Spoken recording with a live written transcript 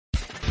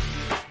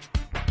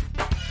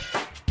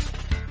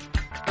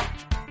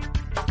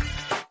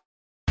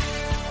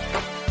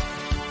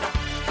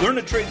Learn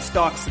to trade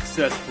stocks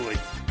successfully.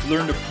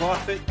 Learn to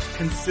profit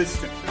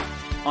consistently.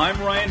 I'm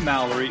Ryan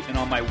Mallory, and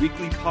on my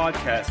weekly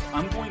podcast,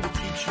 I'm going to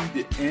teach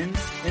you the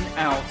ins and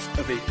outs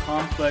of a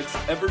complex,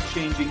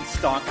 ever-changing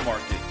stock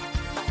market.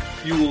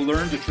 You will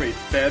learn to trade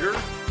better,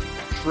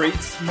 trade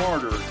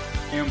smarter,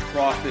 and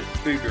profit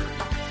bigger.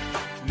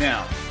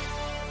 Now,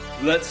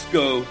 let's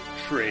go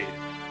trade.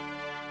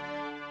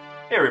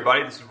 Hey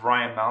everybody, this is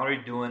Ryan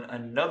Mallory doing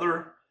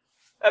another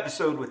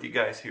episode with you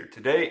guys here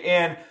today.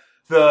 And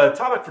the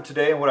topic for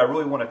today and what I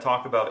really want to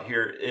talk about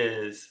here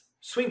is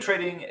swing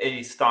trading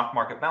a stock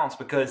market bounce,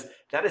 because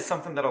that is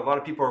something that a lot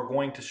of people are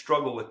going to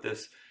struggle with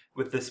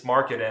this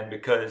market, and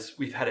because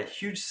we've had a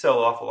huge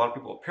sell-off, a lot of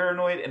people are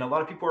paranoid, and a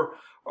lot of people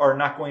are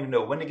not going to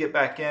know when to get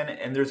back in.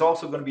 And there's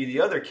also going to be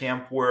the other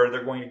camp where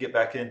they're going to get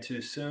back in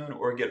too soon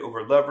or get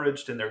over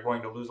leveraged, and they're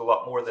going to lose a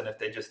lot more than if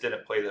they just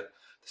didn't play the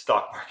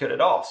stock market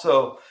at all.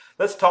 So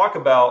let's talk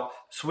about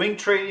swing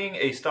trading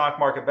a stock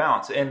market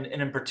bounce, and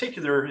in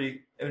particular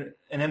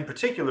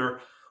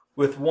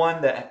with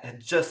one that had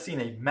just seen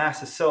a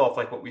massive sell-off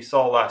like what we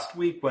saw last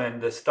week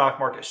when the stock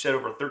market shed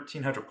over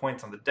 1,300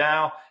 points on the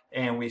Dow,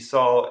 and we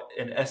saw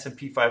an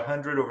S&P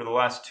 500 over the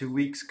last 2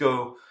 weeks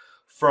go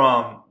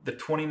from the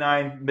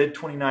mid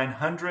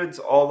 2900s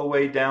all the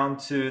way down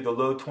to the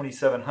low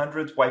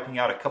 2700s, wiping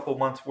out a couple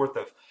months worth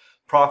of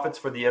profits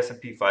for the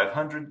S&P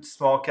 500.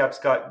 Small caps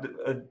got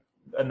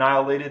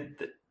annihilated.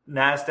 The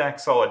NASDAQ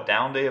saw a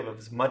down day of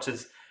as much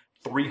as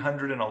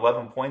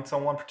 311 points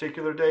on one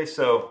particular day.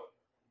 So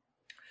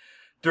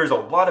there's a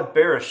lot of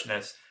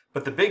bearishness,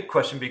 but the big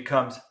question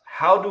becomes,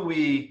 how do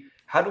we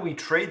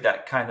trade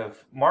that kind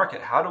of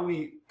market? How do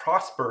we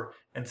prosper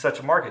in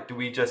such a market? Do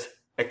we just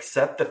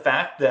accept the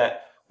fact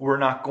that we're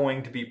not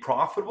going to be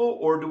profitable,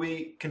 or do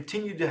we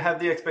continue to have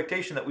the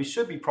expectation that we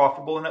should be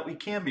profitable and that we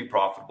can be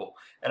profitable?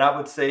 And I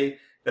would say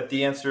that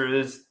the answer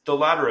is the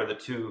latter of the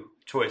two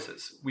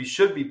choices. We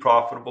should be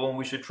profitable, and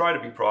we should try to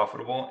be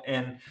profitable,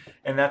 and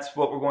that's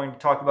what we're going to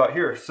talk about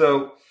here.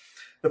 So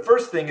the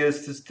first thing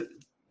is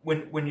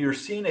when you're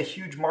seeing a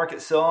huge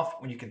market sell-off,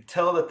 when you can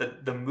tell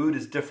that the mood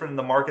is different in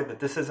the market,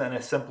 that this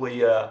isn't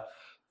simply a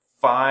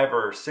 5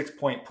 or 6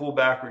 point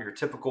pullback or your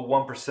typical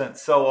 1%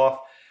 sell-off,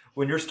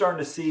 when you're starting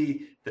to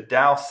see the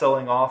Dow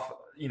selling off,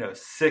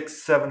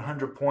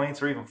 600-700 points,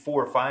 or even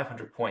 400 or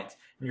 500 points,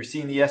 and you're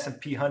seeing the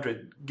S&P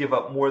 100 give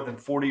up more than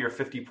 40 or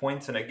 50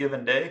 points in a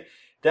given day,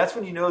 that's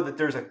when you know that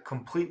there's a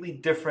completely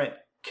different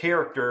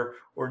character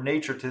or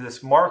nature to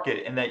this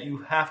market, and that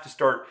you have to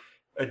start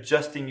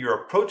adjusting your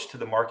approach to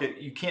the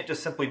market. You can't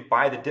just simply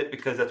buy the dip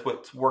because that's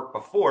what's worked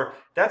before.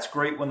 That's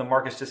great when the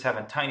market's just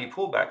having tiny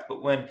pullbacks,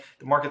 but when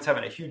the market's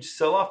having a huge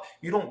sell-off,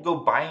 you don't go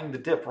buying the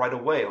dip right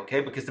away, okay?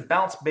 Because the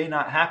bounce may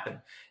not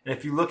happen. And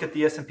if you look at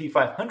the S&P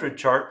 500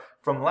 chart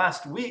from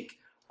last week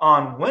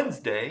on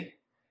Wednesday,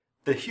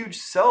 the huge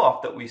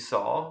sell-off that we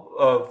saw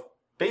of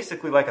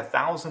basically like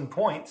 1,000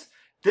 points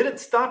didn't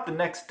stop the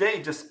next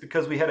day just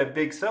because we had a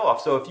big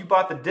sell-off. So if you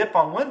bought the dip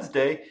on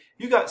Wednesday,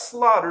 you got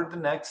slaughtered the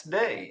next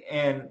day.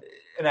 And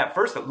at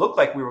first it looked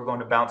like we were going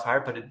to bounce higher,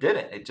 but it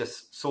didn't. It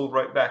just sold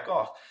right back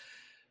off.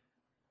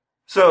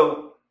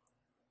 So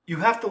you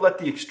have to let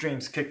the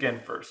extremes kick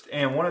in first.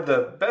 And one of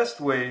the best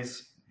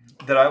ways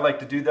that I like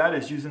to do that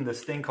is using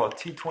this thing called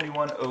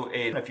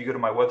T2108. And if you go to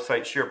my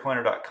website,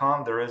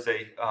 shareplanner.com, there is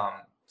a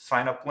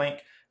sign-up link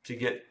to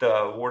get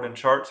the Warden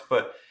charts.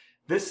 But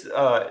this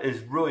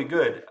is really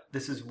good.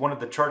 This is one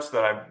of the charts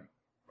that I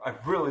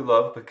really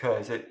love,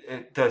 because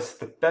it does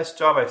the best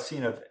job I've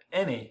seen of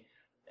any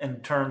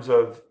in terms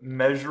of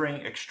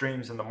measuring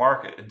extremes in the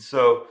market. And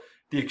so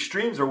the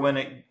extremes are when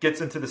it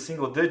gets into the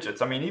single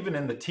digits. I mean, even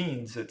in the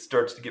teens, it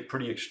starts to get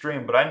pretty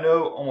extreme. But I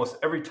know almost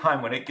every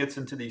time when it gets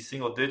into these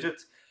single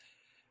digits,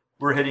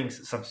 we're hitting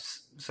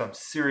some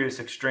serious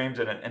extremes,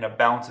 and a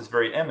bounce is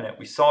very imminent.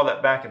 We saw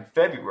that back in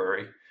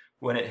February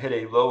when it hit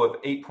a low of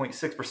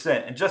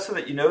 8.6%. And just so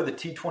that you know, the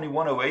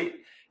T2108,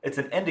 it's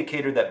an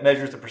indicator that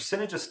measures the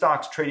percentage of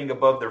stocks trading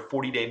above their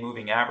 40-day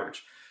moving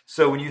average.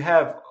 So when you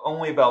have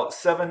only about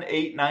 7,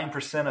 8,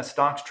 9% of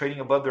stocks trading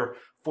above their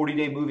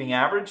 40-day moving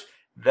average,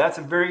 that's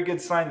a very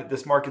good sign that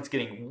this market's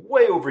getting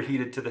way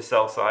overheated to the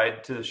sell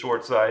side, to the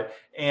short side,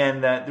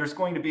 and that there's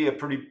going to be a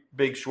pretty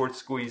big short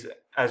squeeze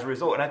as a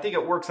result. And I think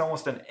it works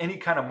almost in any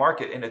kind of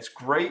market, and it's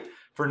great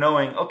for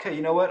knowing, okay,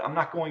 you know what, I'm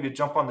not going to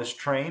jump on this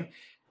train,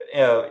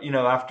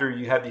 after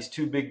you have these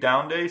 2 big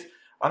down days.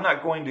 I'm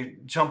not going to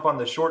jump on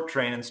the short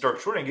train and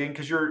start shorting again,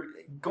 because you're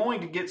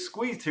going to get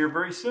squeezed here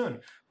very soon.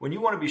 When you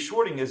want to be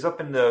shorting is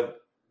up in the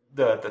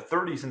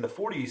 30s and the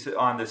 40s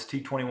on this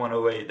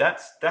T2108.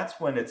 That's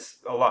when it's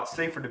a lot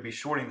safer to be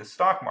shorting the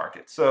stock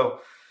market. So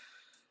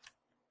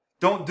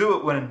don't do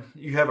it when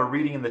you have a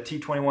reading in the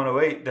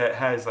T2108 that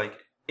has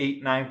like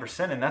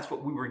 8-9%, and that's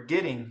what we were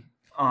getting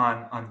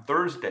on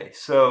Thursday.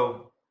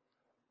 So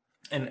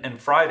and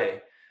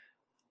Friday.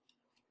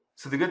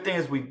 So the good thing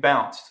is we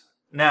bounced.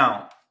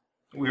 Now,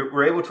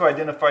 we're able to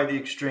identify the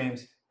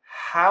extremes.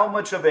 How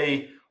much of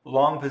a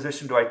long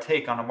position do I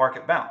take on a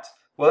market bounce?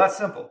 Well, that's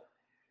simple.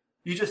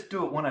 You just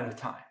do it one at a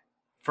time.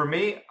 For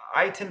me,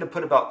 I tend to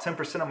put about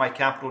 10% of my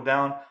capital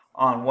down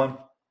on one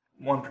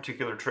one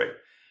particular trade.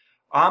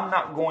 I'm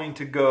not going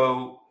to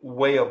go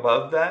way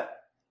above that,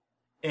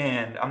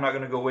 and I'm not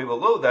going to go way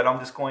below that.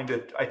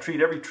 I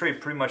treat every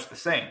trade pretty much the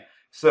same.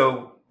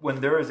 So when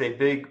there is a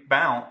big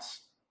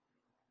bounce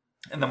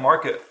in the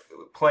market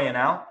playing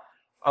out,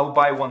 I will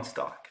buy one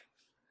stock.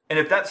 And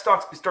if that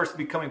stock starts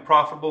becoming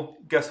profitable,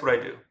 guess what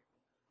I do?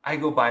 I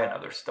go buy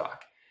another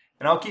stock.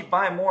 And I'll keep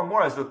buying more and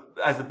more as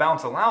the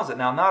bounce allows it.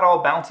 Now, not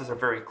all bounces are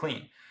very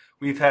clean.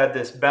 We've had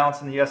this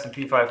bounce in the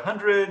S&P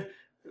 500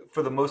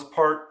 for the most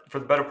part, for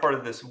the better part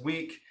of this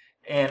week.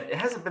 And it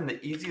hasn't been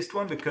the easiest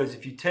one, because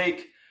if you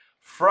take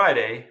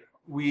Friday,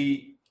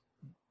 we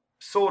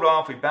sold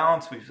off, we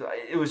bounced,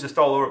 it was just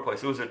all over the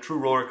place. It was a true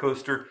roller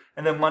coaster.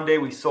 And then Monday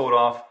we sold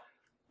off.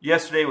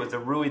 Yesterday was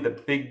really the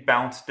big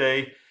bounce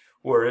day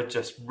where it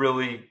just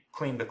really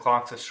cleaned the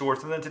clocks of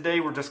shorts. And then today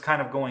we're just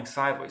kind of going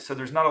sideways. So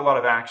there's not a lot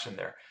of action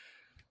there.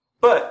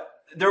 But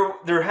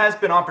there has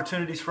been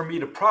opportunities for me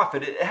to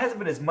profit. It hasn't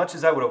been as much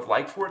as I would have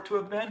liked for it to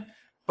have been.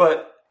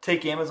 But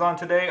take Amazon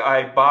today.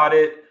 I bought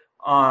it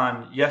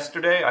on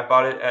yesterday. I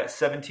bought it at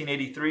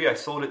 $17.83. I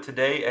sold it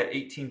today at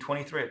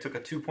 $18.23. I took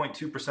a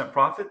 2.2%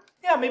 profit.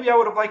 Yeah, maybe I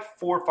would have liked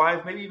 4 or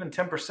 5, maybe even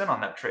 10%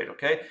 on that trade,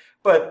 okay?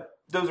 But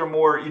those are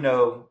more,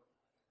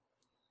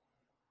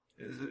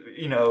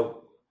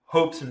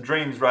 hopes and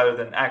dreams rather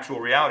than actual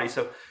reality.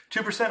 So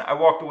 2%, I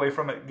walked away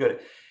from it. Good.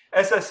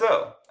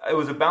 SSO, it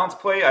was a bounce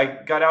play.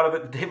 I got out of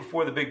it the day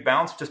before the big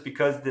bounce just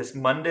because this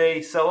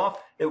Monday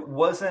sell-off, it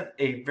wasn't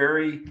a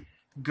very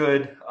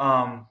good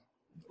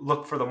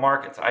look for the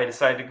markets. I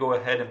decided to go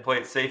ahead and play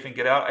it safe and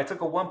get out. I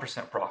took a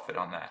 1% profit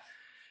on that.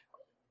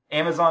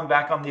 Amazon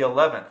back on the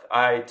 11th,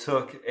 I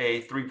took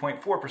a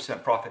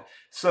 3.4% profit.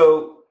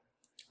 So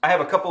I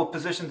have a couple of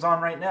positions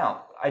on right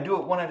now. I do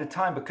it one at a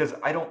time because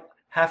I don't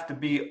have to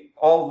be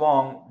all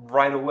long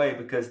right away,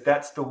 because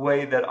that's the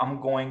way that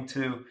I'm going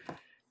to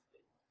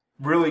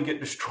really get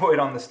destroyed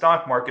on the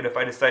stock market. If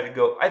I decide to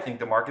go, I think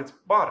the market's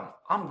bottom,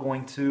 I'm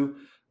going to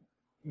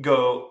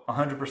go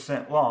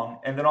 100%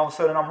 long, and then all of a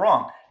sudden I'm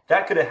wrong.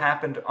 That could have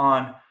happened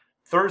on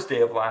Thursday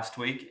of last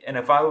week, and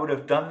if I would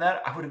have done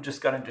that, I would have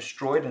just gotten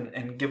destroyed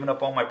and given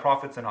up all my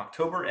profits in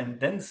October and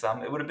then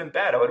some. It would have been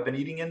bad. I would have been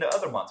eating into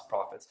other months'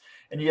 profits.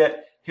 And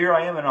yet, here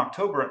I am in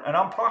October, and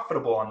I'm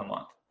profitable on the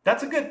month.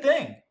 That's a good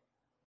thing.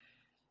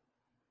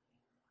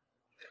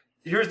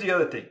 Here's the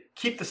other thing.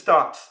 Keep the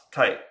stops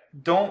tight.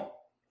 Don't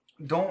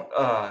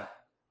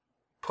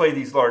play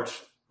these large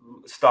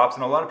stops.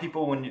 And a lot of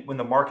people, when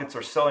the markets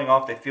are selling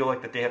off, they feel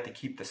like that they have to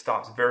keep the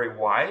stops very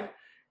wide,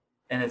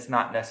 and it's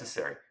not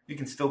necessary. You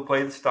can still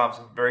play the stops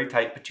very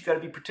tight, but you got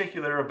to be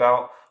particular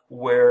about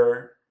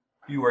where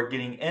you are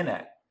getting in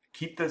at.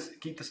 Keep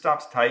the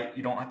stops tight.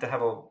 You don't have to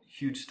have a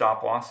huge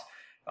stop loss.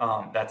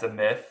 That's a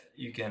myth.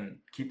 You can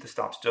keep the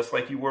stops just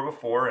like you were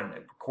before, and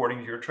according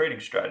to your trading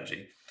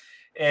strategy.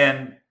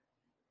 And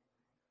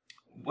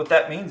what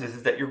that means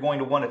is that you're going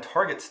to want to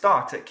target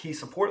stocks at key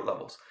support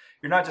levels.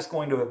 You're not just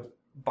going to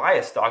buy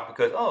a stock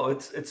because,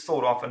 it's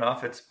sold off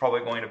enough, it's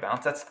probably going to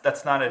bounce.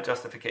 That's not a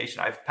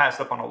justification. I've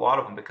passed up on a lot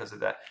of them because of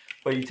that.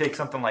 But you take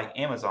something like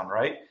Amazon,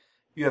 right?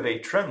 You have a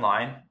trend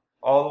line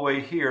all the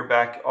way here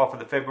back off of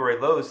the February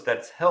lows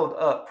that's held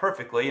up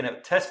perfectly, and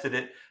it tested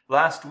it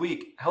last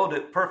week, held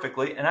it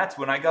perfectly, and that's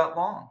when I got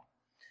long.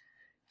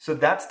 So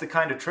that's the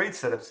kind of trade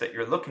setups that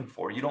you're looking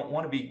for. You don't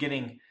want to be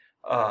getting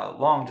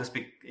long just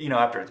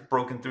after it's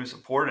broken through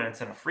support and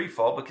it's in a free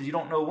fall, because you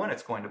don't know when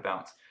it's going to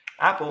bounce.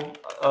 Apple,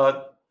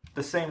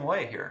 the same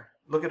way here.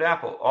 Look at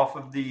Apple off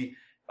of the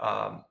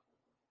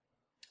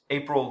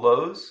April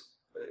lows,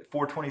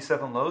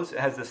 427 lows. It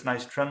has this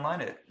nice trend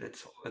line.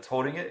 It's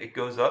holding it. It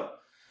goes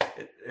up.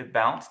 It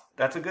bounced.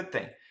 That's a good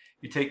thing.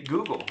 You take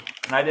Google,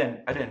 and I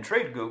didn't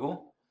trade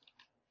Google,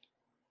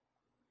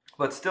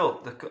 but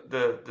still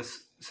the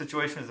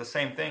situation is the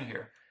same thing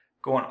here.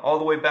 Going all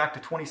the way back to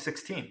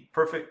 2016,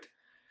 perfect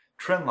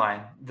trend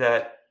line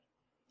that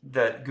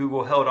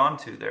Google held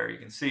onto there. You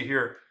can see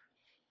here,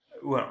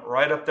 it went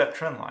right up that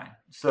trend line.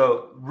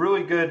 So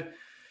really good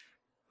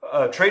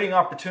trading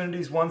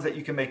opportunities, ones that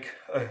you can make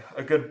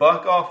a good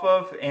buck off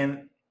of,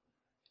 and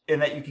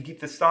that you can keep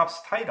the stops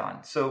tight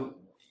on. So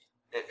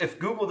if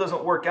Google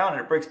doesn't work out and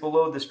it breaks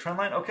below this trend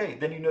line, okay,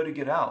 then you know to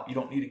get out. You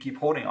don't need to keep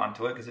holding on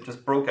to it because it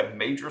just broke a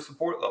major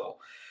support level.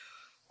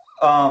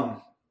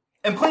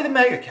 And play the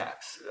mega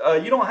caps.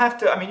 You don't have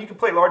to, you can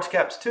play large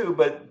caps too,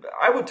 but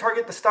I would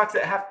target the stocks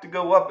that have to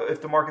go up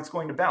if the market's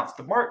going to bounce.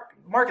 The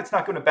market's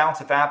not going to bounce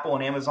if Apple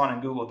and Amazon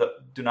and Google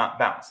do not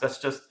bounce. That's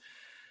just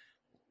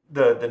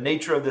the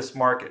nature of this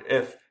market.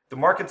 If the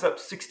market's up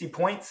 60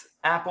 points,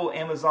 Apple,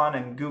 Amazon,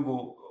 and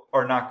Google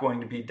are not going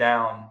to be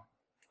down,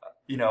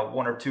 1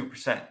 or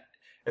 2%.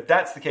 If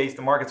that's the case,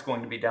 the market's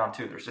going to be down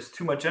too. There's just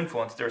too much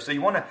influence there. So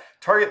you want to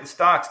target the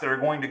stocks that are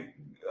going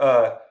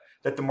to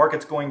that the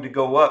market's going to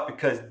go up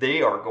because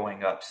they are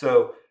going up.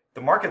 So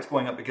the market's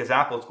going up because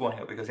Apple's going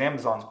up, because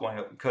Amazon's going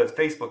up, because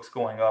Facebook's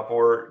going up,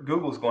 or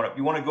Google's going up.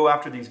 You want to go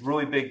after these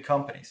really big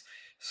companies.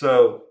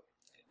 So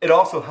it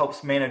also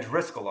helps manage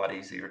risk a lot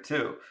easier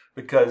too,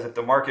 because if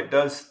the market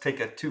does take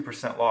a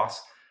 2%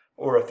 loss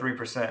or a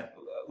 3%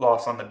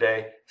 loss on the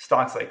day.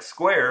 Stocks like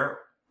Square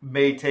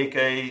may take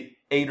a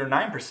 8 or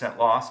 9%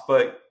 loss,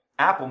 but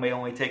Apple may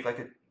only take like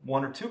a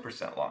 1 or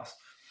 2% loss.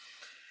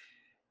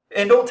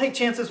 And don't take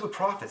chances with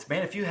profits,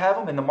 man. If you have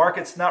them and the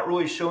market's not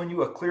really showing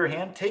you a clear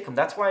hand, take them.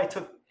 That's why I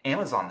took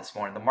Amazon this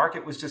morning. The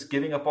market was just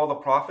giving up all the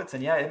profits,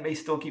 and yeah, it may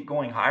still keep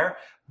going higher,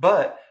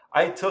 but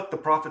I took the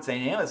profits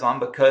in Amazon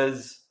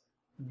because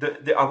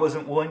I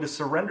wasn't willing to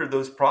surrender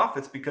those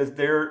profits because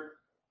they're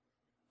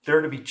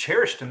to be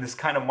cherished in this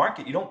kind of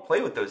market. You don't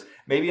play with those.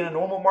 Maybe in a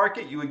normal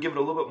market, you would give it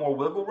a little bit more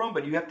wiggle room,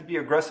 but you have to be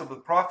aggressive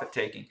with profit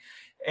taking.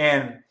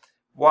 And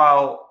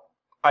while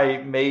I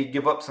may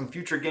give up some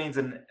future gains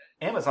in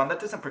Amazon, that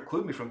doesn't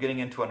preclude me from getting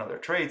into another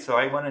trade. So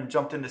I went and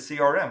jumped into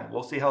CRM.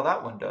 We'll see how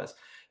that one does.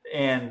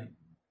 And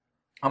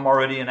I'm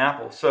already in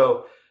Apple.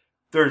 So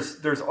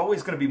there's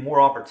always going to be more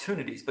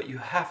opportunities, but you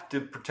have to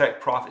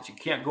protect profits. You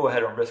can't go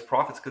ahead and risk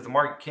profits because the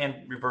market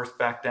can reverse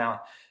back down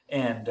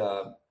and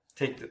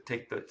take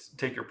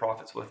your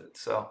profits with it.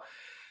 So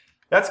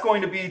that's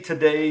going to be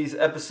today's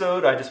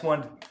episode. I just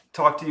wanted to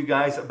talk to you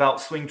guys about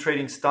swing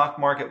trading stock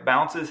market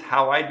bounces,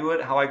 how I do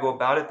it, how I go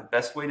about it, the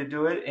best way to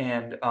do it,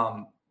 and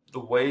the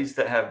ways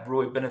that have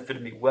really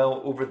benefited me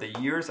well over the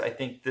years. I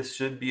think this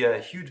should be a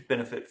huge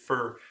benefit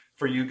for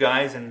you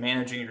guys in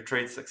managing your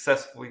trades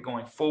successfully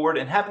going forward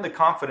and having the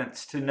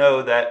confidence to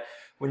know that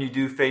when you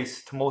do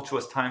face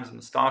tumultuous times in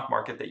the stock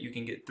market that you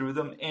can get through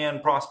them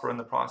and prosper in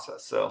the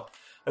process. So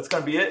that's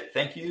going to be it.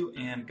 Thank you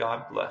and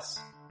God bless.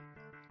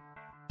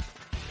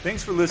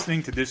 Thanks for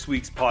listening to this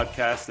week's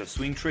podcast of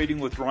Swing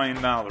Trading with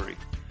Ryan Mallory.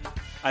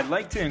 I'd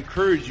like to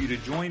encourage you to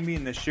join me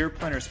in the Share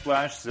Planner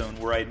Splash Zone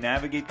where I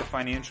navigate the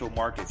financial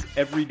markets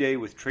every day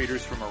with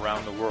traders from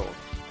around the world.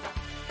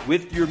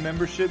 With your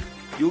membership,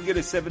 you'll get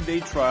a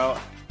 7-day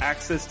trial,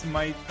 access to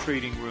my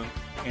trading room,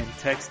 and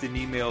text and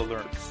email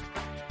alerts.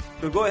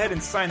 So go ahead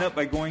and sign up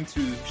by going to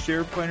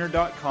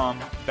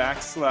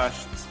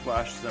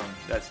shareplanner.com/splash zone.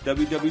 That's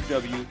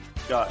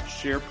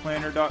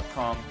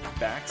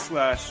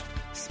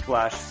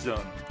www.shareplanner.com/splash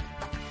zone.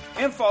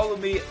 And follow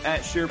me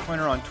at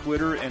SharePlanner on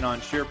Twitter and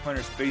on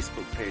SharePlanner's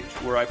Facebook page,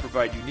 where I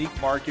provide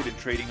unique market and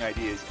trading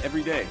ideas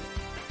every day.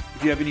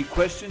 If you have any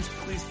questions,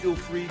 please feel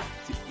free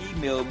to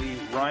email me,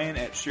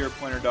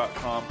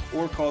 ryan@shareplanner.com,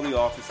 or call the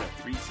office at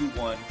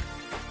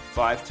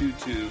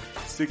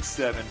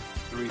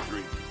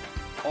 321-522-6733.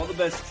 All the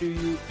best to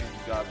you,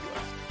 and God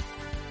bless.